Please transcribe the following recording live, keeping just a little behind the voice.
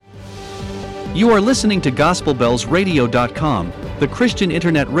You are listening to GospelBellsRadio.com, the Christian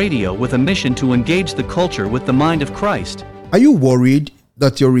internet radio with a mission to engage the culture with the mind of Christ. Are you worried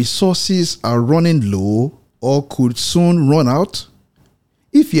that your resources are running low or could soon run out?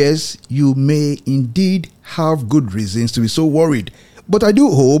 If yes, you may indeed have good reasons to be so worried. But I do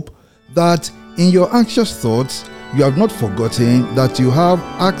hope that in your anxious thoughts, you have not forgotten that you have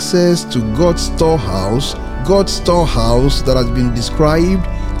access to God's storehouse that has been described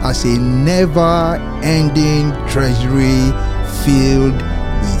as a never-ending treasury filled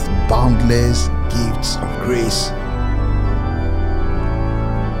with boundless gifts of grace.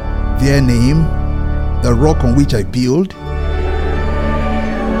 Their name, the rock on which I build,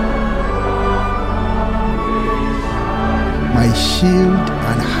 my shield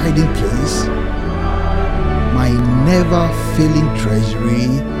and hiding place, my never-failing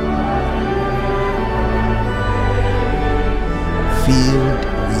treasury, filled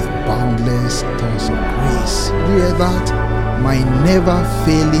with boundless stores of grace. Do you hear that? My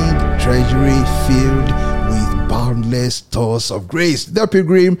never-failing treasury filled with boundless stores of grace. The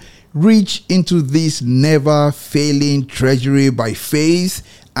pilgrim, reach into this never-failing treasury by faith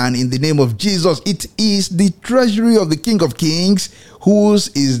and in the name of Jesus. It is the treasury of the King of Kings, whose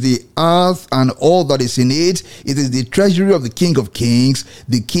is the earth and all that is in it. It is the treasury of the King of Kings,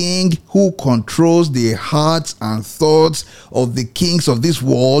 the King who controls the hearts and thoughts of the kings of this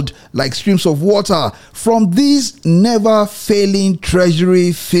world like streams of water. From this never-failing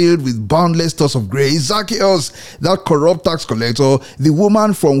treasury filled with boundless stores of grace, Zacchaeus, that corrupt tax collector, the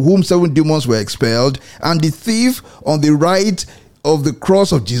woman from whom 7 demons were expelled, and the thief on the right of the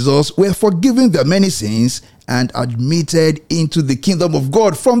cross of Jesus were forgiven their many sins and admitted into the kingdom of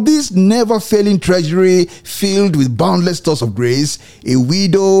God. From this never-failing treasury filled with boundless stores of grace, a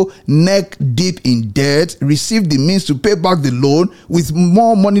widow neck deep in debt received the means to pay back the loan with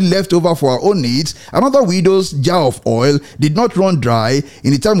more money left over for her own needs. Another widow's jar of oil did not run dry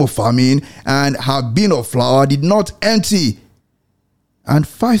in the time of famine, and her bin of flour did not empty. And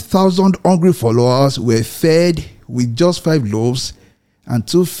 5,000 hungry followers were fed with just 5 loaves and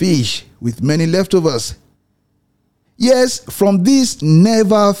 2 fish with many leftovers. Yes, from this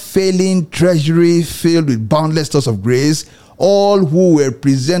never-failing treasury filled with boundless stores of grace, all who were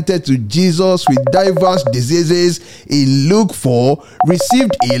presented to Jesus with diverse diseases in Luke 4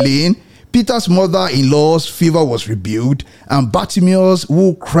 received healing. Peter's mother-in-law's fever was rebuked, and Bartimaeus,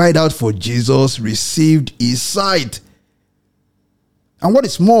 who cried out for Jesus, received his sight. And what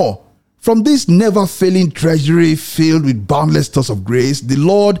is more, from this never-failing treasury filled with boundless stores of grace, the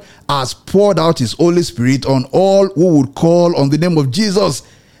Lord has poured out His Holy Spirit on all who would call on the name of Jesus.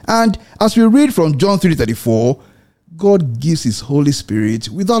 And as we read from John 3:34, God gives His Holy Spirit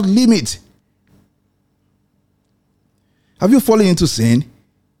without limit. Have you fallen into sin?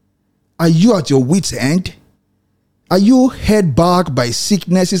 Are you at your wit's end? Are you held back by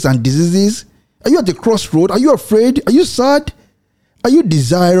sicknesses and diseases? Are you at the crossroad? Are you afraid? Are you sad? Are you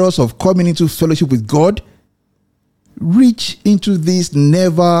desirous of coming into fellowship with God? Reach into this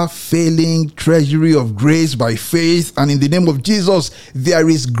never-failing treasury of grace by faith and in the name of Jesus. There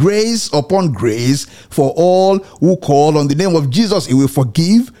is grace upon grace for all who call on the name of Jesus. He will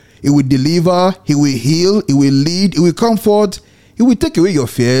forgive, He will deliver, He will heal, He will lead, He will comfort, He will take away your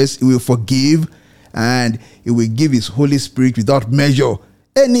fears, He will forgive, and He will give His Holy Spirit without measure.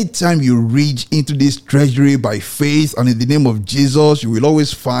 Anytime you reach into this treasury by faith and in the name of Jesus, you will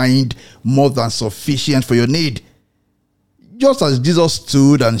always find more than sufficient for your need. Just as Jesus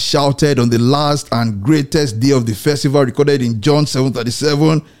stood and shouted on the last and greatest day of the festival recorded in John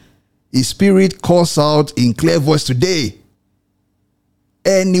 7:37, His Spirit calls out in clear voice today,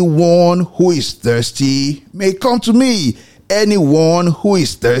 anyone who is thirsty may come to me. Anyone who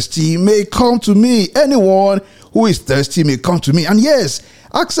is thirsty may come to me. Anyone who is thirsty may come to me. And yes,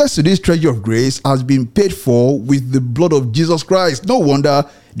 access to this treasure of grace has been paid for with the blood of Jesus Christ. No wonder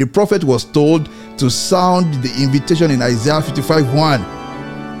the prophet was told to sound the invitation in Isaiah 55:1.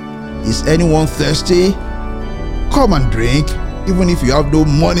 Is anyone thirsty? Come and drink, even if you have no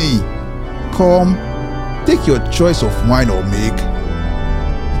money. Come, take your choice of wine or milk.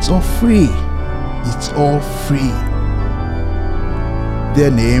 It's all free. It's all free. Their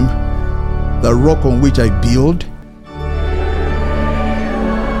name, the rock on which I build,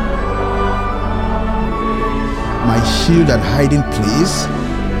 my shield and hiding place,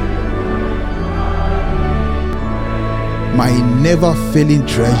 my never-failing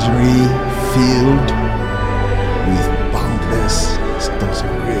treasury filled with boundless stores of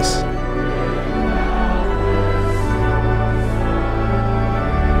grace.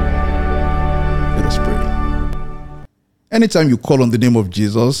 Let us pray. Anytime you call on the name of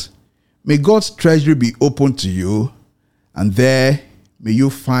Jesus, May God's treasury be open to you, and there may you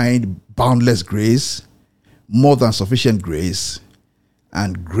find boundless grace, more than sufficient grace,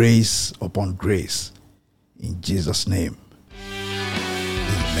 and grace upon grace. In Jesus' name,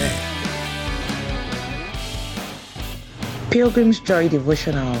 amen. Pilgrim's Joy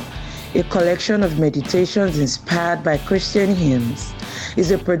Devotional, a collection of meditations inspired by Christian hymns, is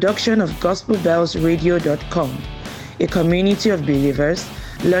a production of GospelBellsRadio.com, a community of believers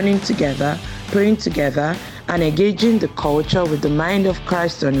learning together, praying together, and engaging the culture with the mind of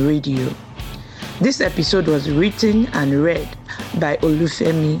Christ on radio. This episode was written and read by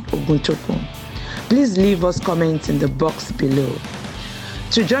Olufemi Oguntokun. Please leave us comments in the box below.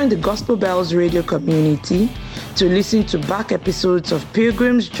 To join the Gospel Bells radio community, to listen to back episodes of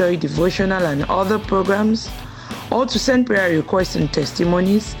Pilgrim's Joy Devotional and other programs, or to send prayer requests and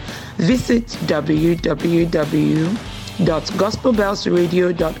testimonies, visit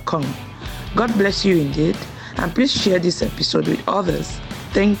www.gospelbellsradio.com. God bless you indeed, and please share this episode with others.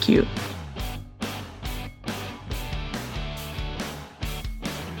 Thank you.